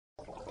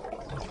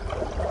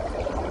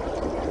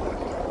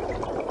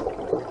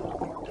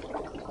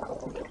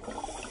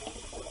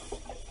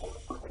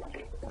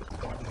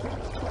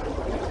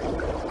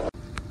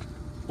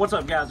What's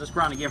up, guys? It's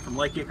Brian again from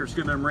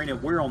LakeHickoryScuba and Marina.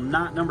 We're on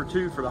night number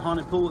 2 for the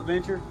haunted pool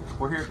adventure.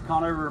 We're here at the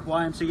Conover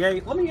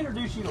YMCA. Let me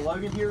introduce you to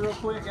Logan here real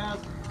quick, guys.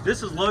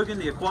 This is Logan,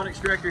 the aquatics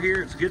director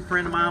here. It's a good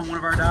friend of mine, one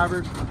of our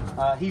divers.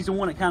 He's the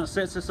one that kind of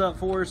sets this up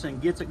for us and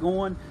gets it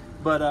going.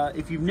 But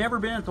if you've never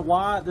been at the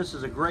Y, this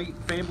is a great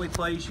family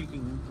place. You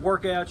can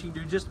work out, you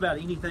can do just about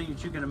anything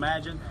that you can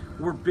imagine.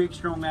 We're big,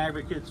 strong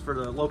advocates for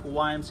the local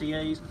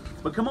YMCAs.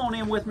 But come on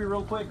in with me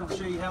real quick. I'll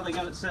show you how they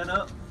got it set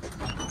up.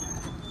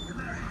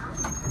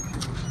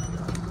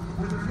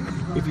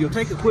 If you'll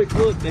take a quick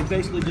look, they've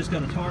basically just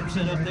got a tarp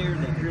set up there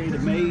and they create a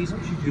maze.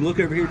 If you look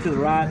over here to the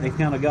right, they've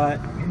kind of got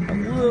a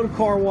little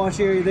car wash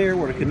area there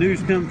where the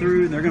canoes come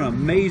through and they're going to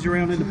maze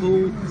around in the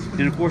pool.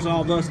 And of course,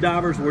 all of us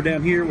divers, we're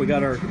down here. We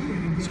got our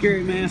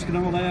scary mask and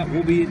all that.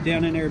 We'll be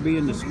down in there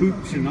being the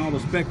spooks and all the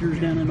specters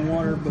down in the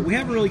water. But we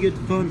have a really good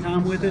fun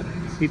time with it.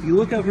 If you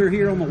look over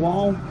here on the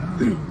wall,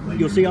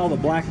 you'll see all the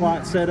black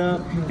lights set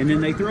up, and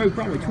then they throw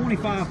probably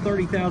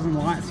 25,000-30,000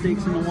 light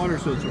sticks in the water,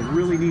 so it's a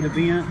really neat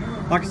event.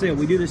 Like I said,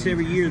 we do this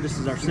every year. This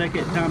is our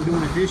second time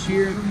doing it this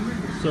year,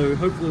 so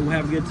hopefully we'll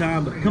have a good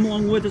time. But come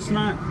along with us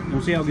tonight, and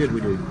we'll see how good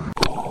we do.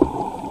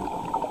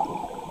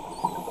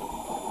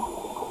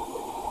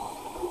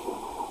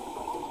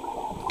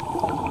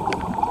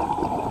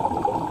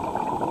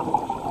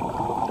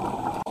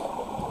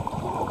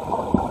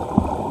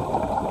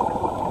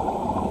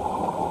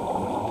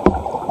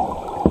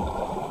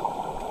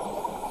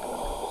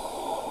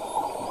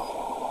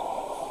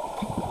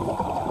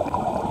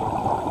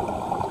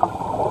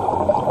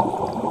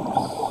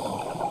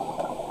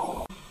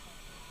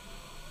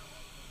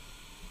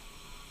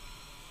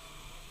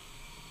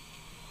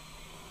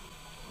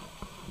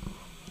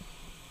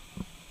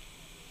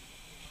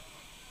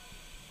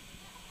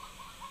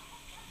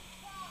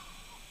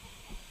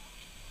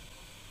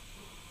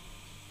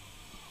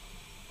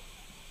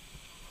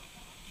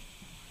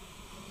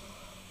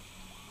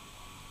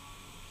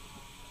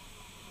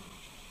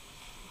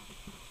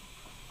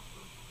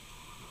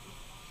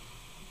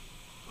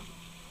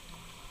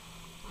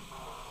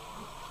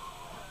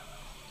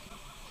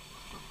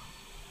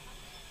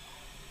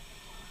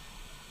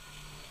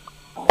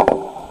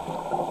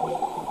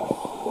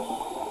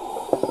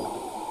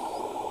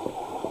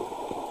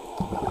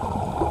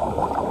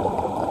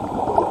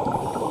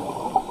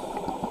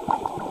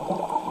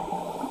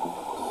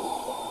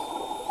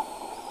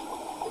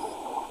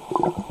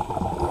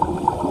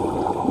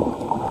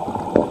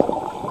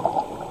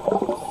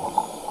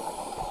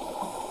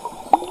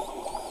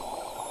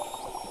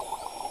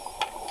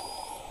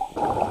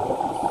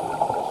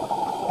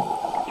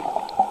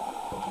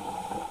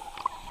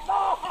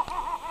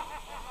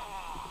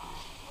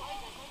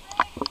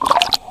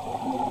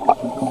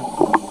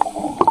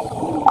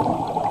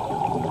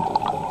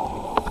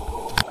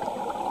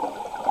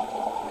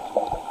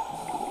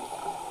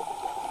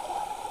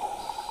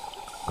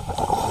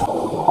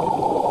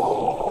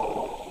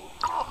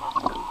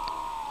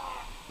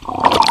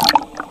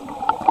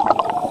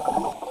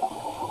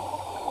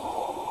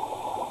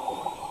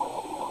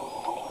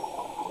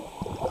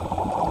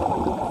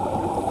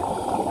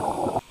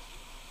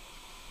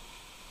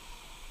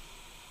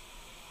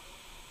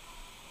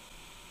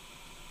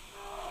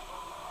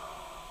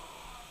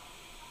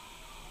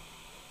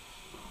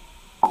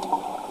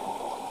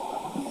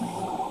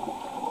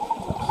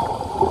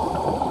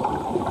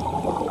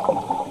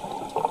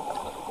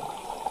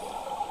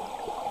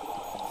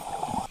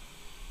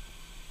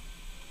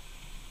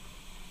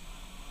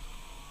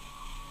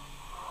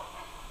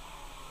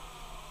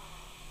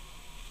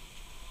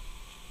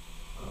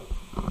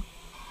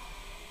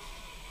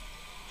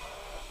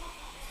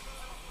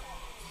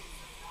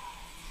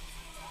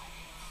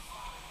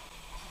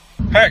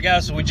 Alright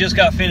guys, so we just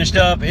got finished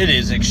up. It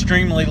is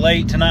extremely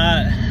late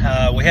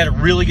tonight. We had a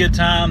really good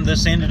time.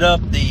 This ended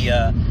up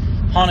the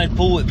haunted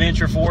pool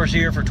adventure for us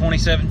here for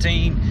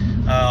 2017.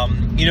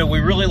 You know, we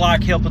really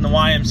like helping the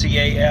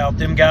YMCA out.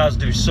 Them guys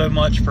do so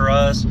much for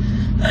us.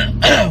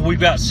 We've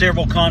got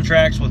several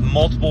contracts with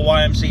multiple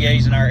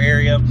YMCAs in our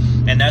area,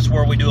 and that's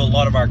where we do a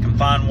lot of our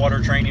confined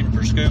water training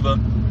for scuba.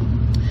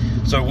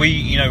 So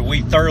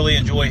we thoroughly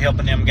enjoy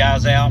helping them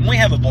guys out, and we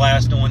have a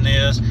blast doing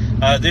this.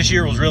 This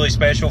year was really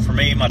special for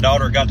me. My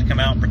daughter got to come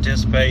out and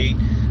participate.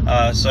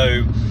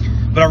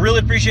 But I really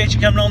appreciate you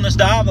coming on this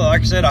dive.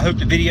 Like I said, I hope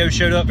the video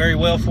showed up very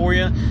well for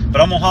you.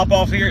 But I'm gonna hop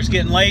off here. It's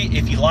getting late.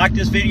 If you like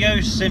this video,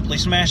 simply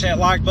smash that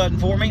like button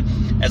for me.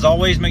 As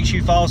always, make sure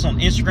you follow us on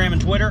Instagram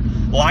and Twitter,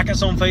 like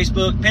us on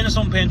Facebook, pin us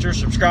on Pinterest,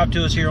 subscribe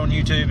to us here on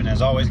YouTube, and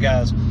as always,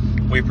 guys,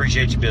 we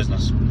appreciate your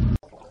business.